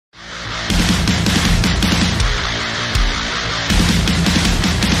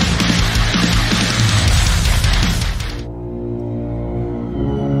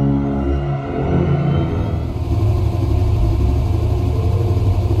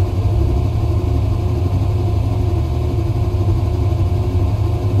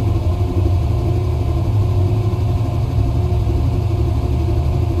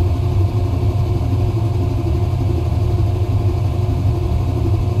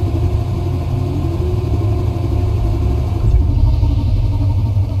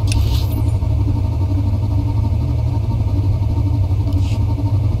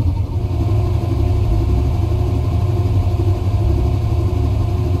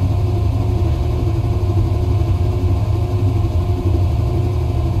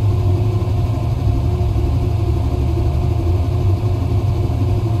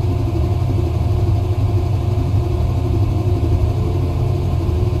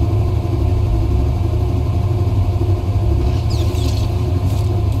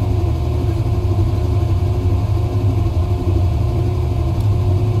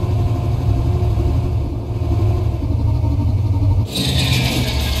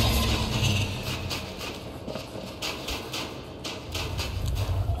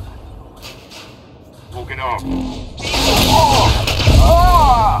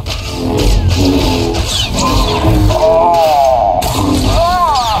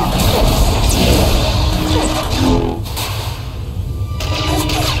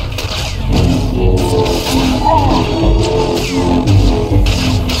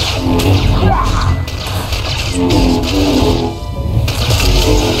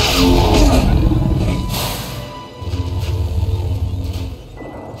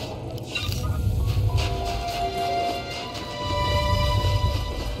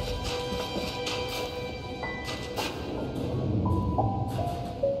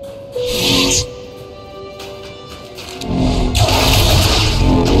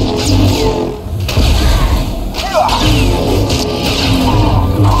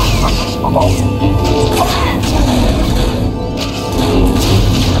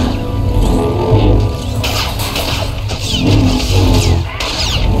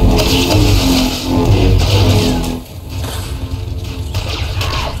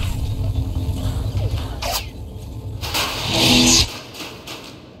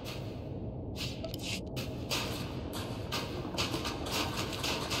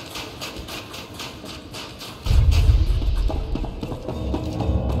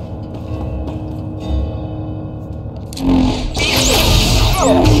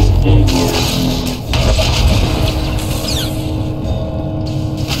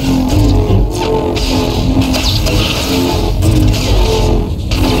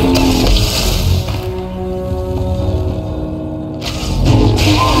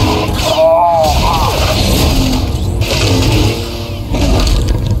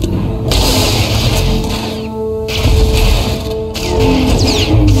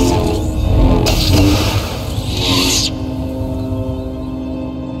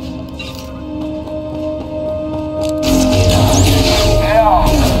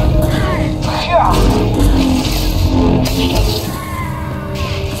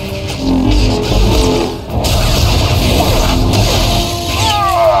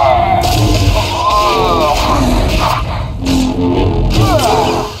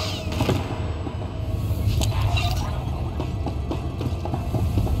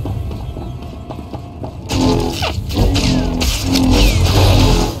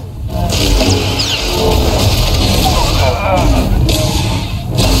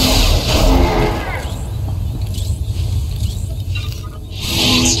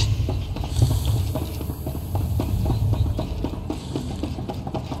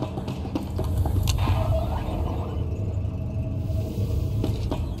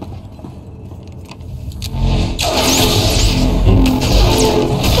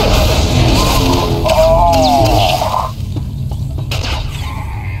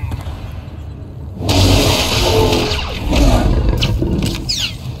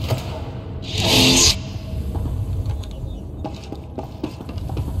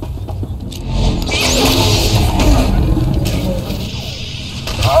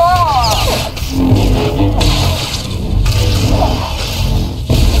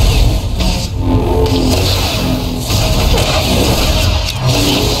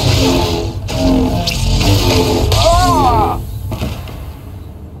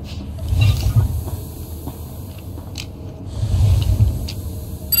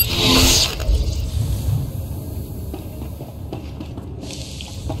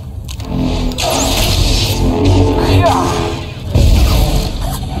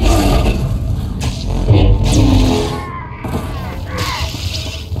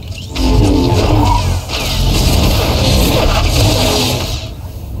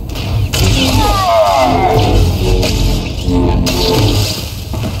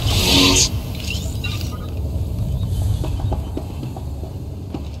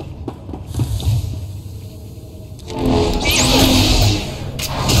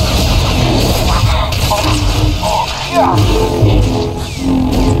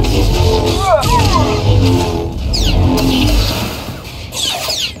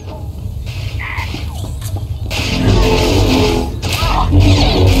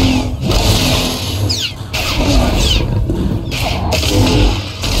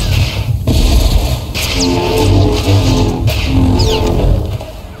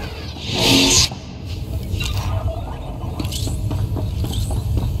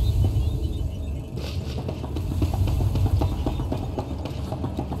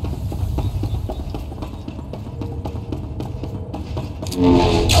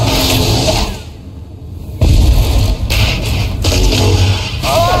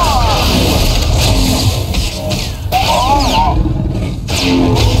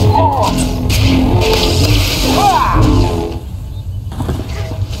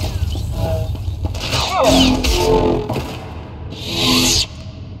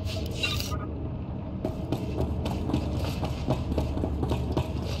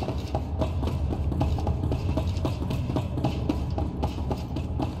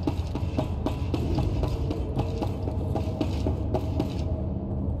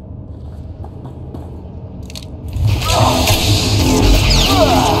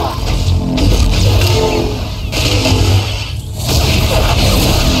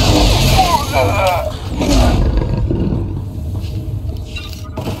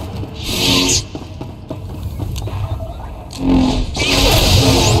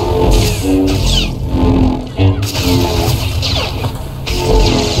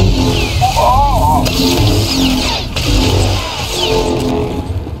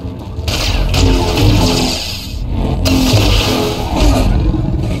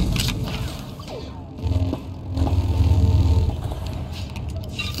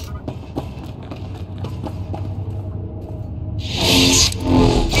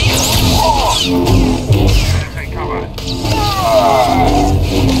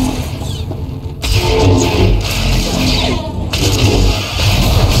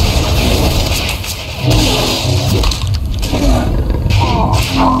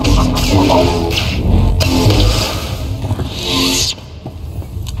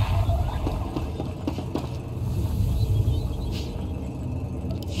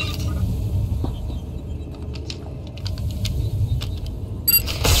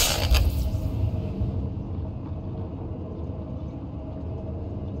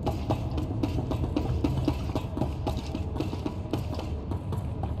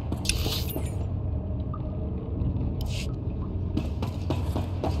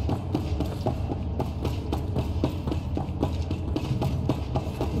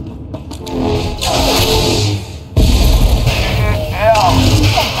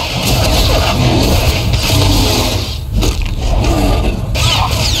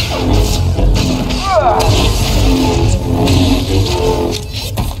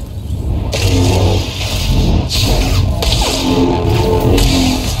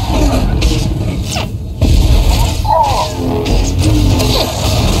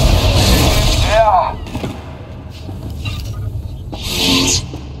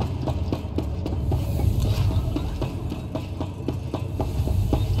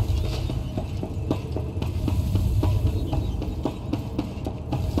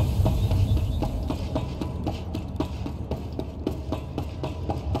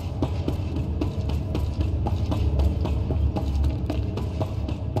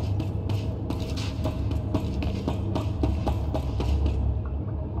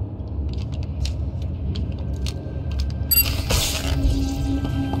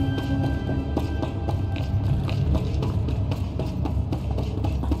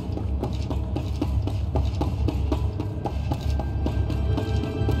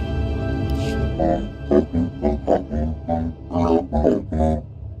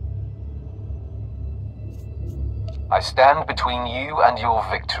I stand between you and your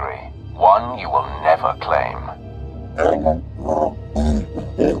victory, one you will never claim.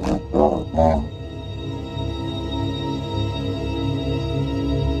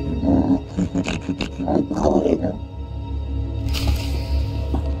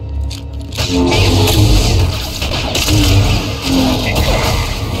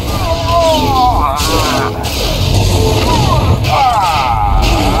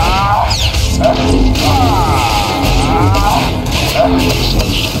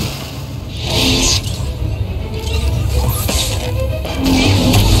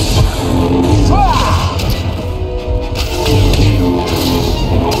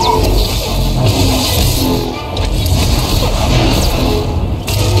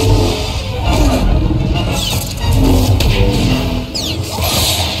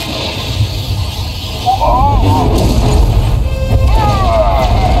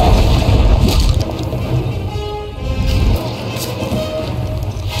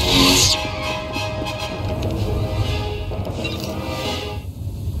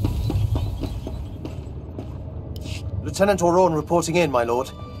 Lieutenant Auron reporting in, my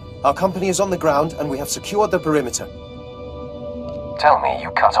lord. Our company is on the ground, and we have secured the perimeter. Tell me you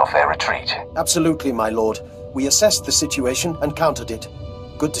cut off their retreat. Absolutely, my lord. We assessed the situation and countered it.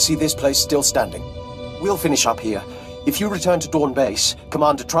 Good to see this place still standing. We'll finish up here. If you return to Dawn Base,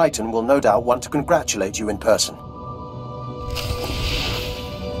 Commander Triton will no doubt want to congratulate you in person.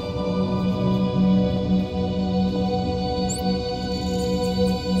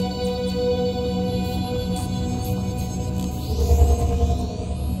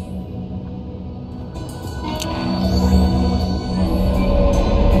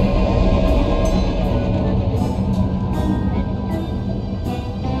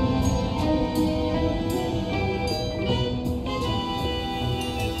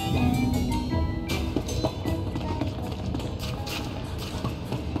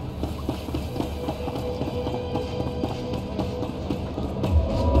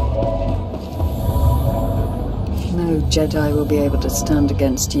 Jedi will be able to stand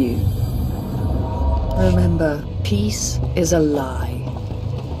against you. Remember, peace is a lie.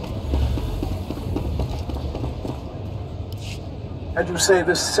 And you say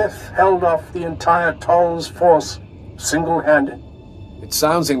the Sith held off the entire Talz force, single-handed? It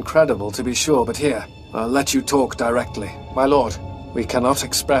sounds incredible, to be sure, but here, I'll let you talk directly. My lord, we cannot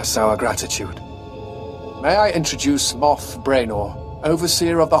express our gratitude. May I introduce Moff Braynor,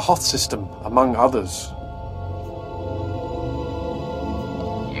 overseer of the Hoth system, among others.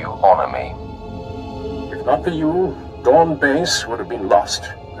 Honor me. If not for you, Dawn Base would have been lost,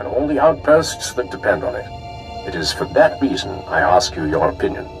 and all the outposts that depend on it. It is for that reason I ask you your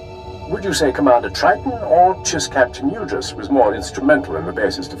opinion. Would you say Commander Triton or just Captain Udris was more instrumental in the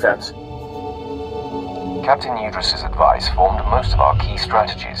base's defense? Captain Udris's advice formed most of our key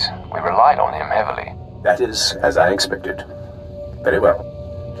strategies. We relied on him heavily. That is as I expected. Very well.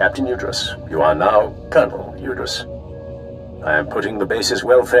 Captain Udris, you are now Colonel Udris. I am putting the base's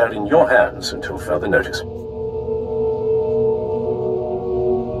welfare in your hands until further notice.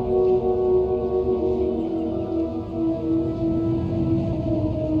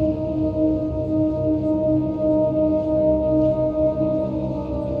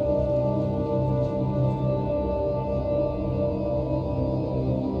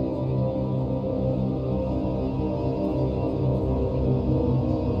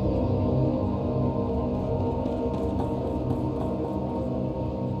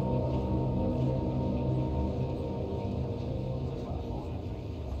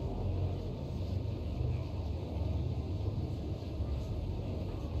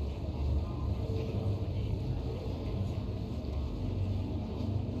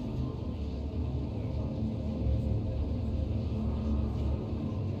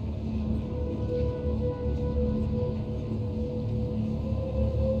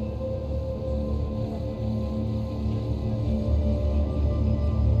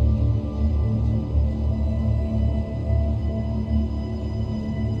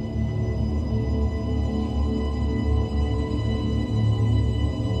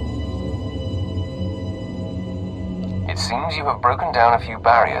 It seems you have broken down a few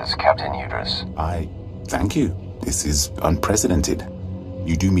barriers, Captain Udris. I thank you. This is unprecedented.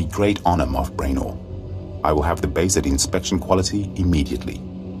 You do me great honor, Moff Braynor. I will have the base at inspection quality immediately.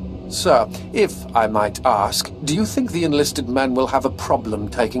 Sir, if I might ask, do you think the enlisted men will have a problem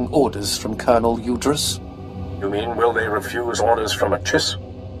taking orders from Colonel Udris? You mean, will they refuse orders from a Chiss?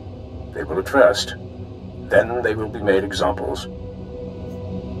 They will at first. Then they will be made examples.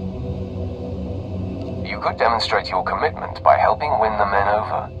 You could demonstrate your commitment by helping win the men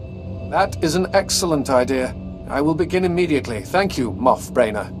over. That is an excellent idea, I will begin immediately. Thank you, Moff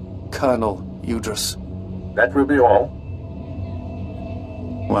Brainer. Colonel Udrus. That will be all.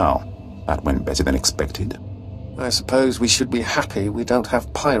 Well, that went better than expected. I suppose we should be happy we don't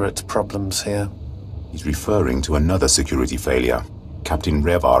have pirate problems here. He's referring to another security failure. Captain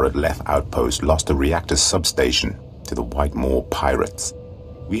Revar at Leth Outpost lost a reactor substation to the Whitemoor pirates.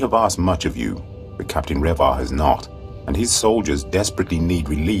 We have asked much of you, but Captain Revar has not, and his soldiers desperately need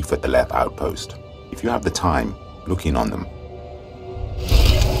relief at the Leth Outpost. If you have the time, look in on them.